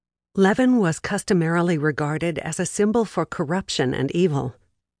Leaven was customarily regarded as a symbol for corruption and evil.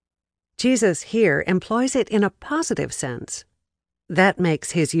 Jesus here employs it in a positive sense. That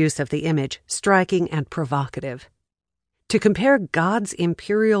makes his use of the image striking and provocative. To compare God's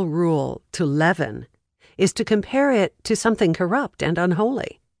imperial rule to leaven is to compare it to something corrupt and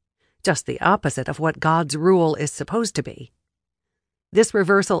unholy, just the opposite of what God's rule is supposed to be. This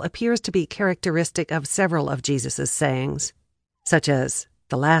reversal appears to be characteristic of several of Jesus' sayings, such as,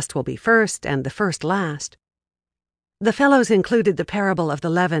 "The last will be first, and the first last." The Fellows included the parable of the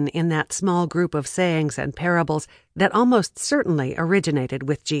leaven in that small group of sayings and parables that almost certainly originated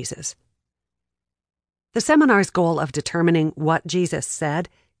with Jesus. The seminar's goal of determining what Jesus said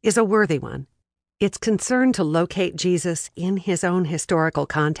is a worthy one. Its concern to locate Jesus in his own historical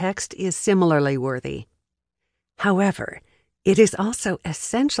context is similarly worthy. However, it is also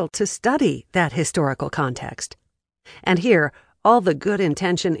essential to study that historical context. And here, all the good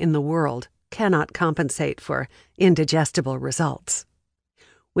intention in the world cannot compensate for indigestible results.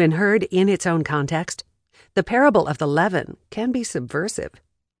 When heard in its own context, the parable of the leaven can be subversive.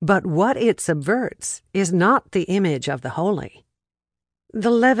 But what it subverts is not the image of the holy.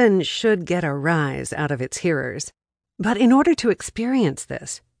 The leaven should get a rise out of its hearers. But in order to experience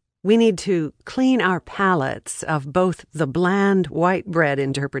this, we need to clean our palates of both the bland white bread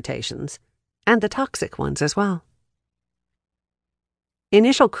interpretations and the toxic ones as well.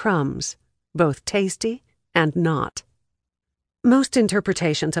 Initial crumbs, both tasty and not. Most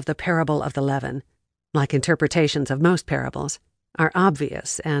interpretations of the parable of the leaven, like interpretations of most parables, are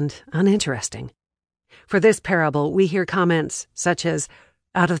obvious and uninteresting. For this parable, we hear comments such as,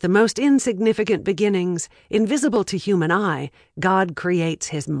 "Out of the most insignificant beginnings, invisible to human eye, God creates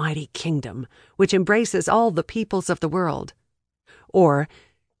his mighty kingdom, which embraces all the peoples of the world." Or,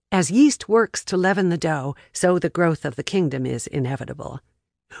 "As yeast works to leaven the dough, so the growth of the kingdom is inevitable."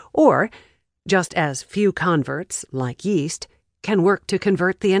 Or, "Just as few converts, like yeast, can work to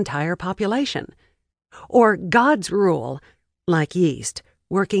convert the entire population." Or, "God's rule, like yeast,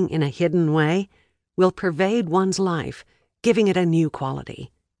 working in a hidden way, will pervade one's life, giving it a new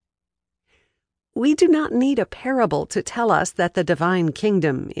quality." We do not need a parable to tell us that the divine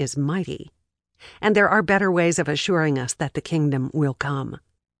kingdom is mighty, and there are better ways of assuring us that the kingdom will come.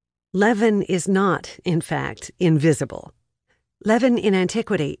 Leaven is not, in fact, invisible. Leaven in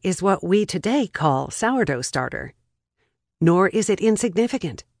antiquity is what we today call sourdough starter. Nor is it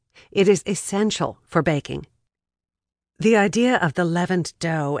insignificant. It is essential for baking. The idea of the leavened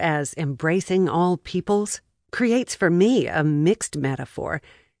dough as embracing all peoples creates for me a mixed metaphor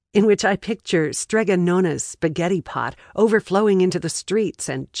in which I picture Stregonona's spaghetti pot overflowing into the streets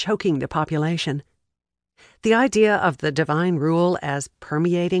and choking the population. The idea of the divine rule as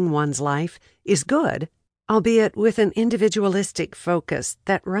permeating one's life is good, albeit with an individualistic focus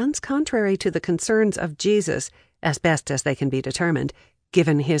that runs contrary to the concerns of Jesus as best as they can be determined,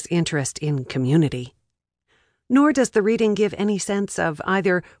 given his interest in community. Nor does the reading give any sense of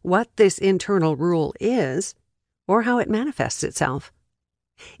either what this internal rule is or how it manifests itself.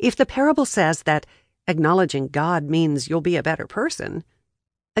 If the parable says that acknowledging God means you'll be a better person,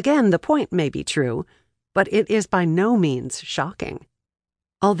 again, the point may be true, but it is by no means shocking.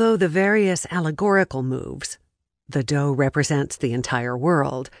 Although the various allegorical moves, the dough represents the entire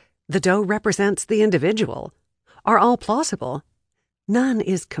world, the dough represents the individual, are all plausible, none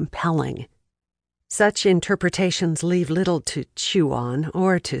is compelling. Such interpretations leave little to chew on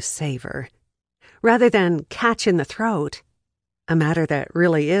or to savor. Rather than catch in the throat, a matter that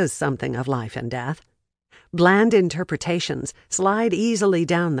really is something of life and death, bland interpretations slide easily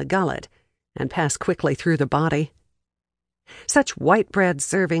down the gullet and pass quickly through the body. Such white bread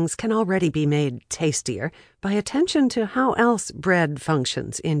servings can already be made tastier by attention to how else bread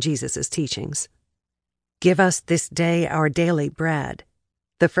functions in Jesus' teachings. "Give us this day our daily bread,"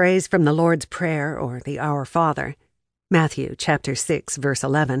 the phrase from the Lord's Prayer or the Our Father, Matthew chapter 6, verse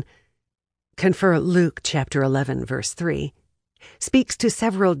 11, confer Luke chapter 11, verse 3, speaks to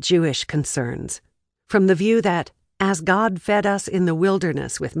several Jewish concerns, from the view that, as God fed us in the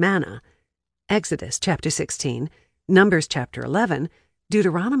wilderness with manna, Exodus chapter 16, Numbers chapter 11,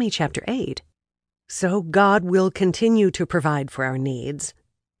 Deuteronomy chapter 8, so God will continue to provide for our needs,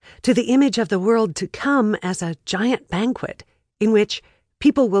 to the image of the world to come as a giant banquet in which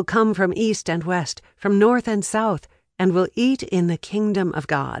people will come from east and west, from north and south, and will eat in the kingdom of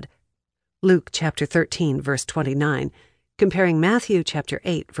God. Luke chapter 13, verse 29, comparing Matthew chapter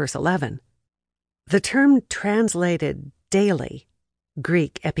 8, verse 11. The term translated daily,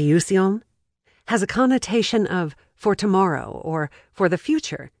 Greek epiousion, has a connotation of for tomorrow or for the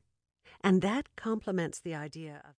future, and that complements the idea of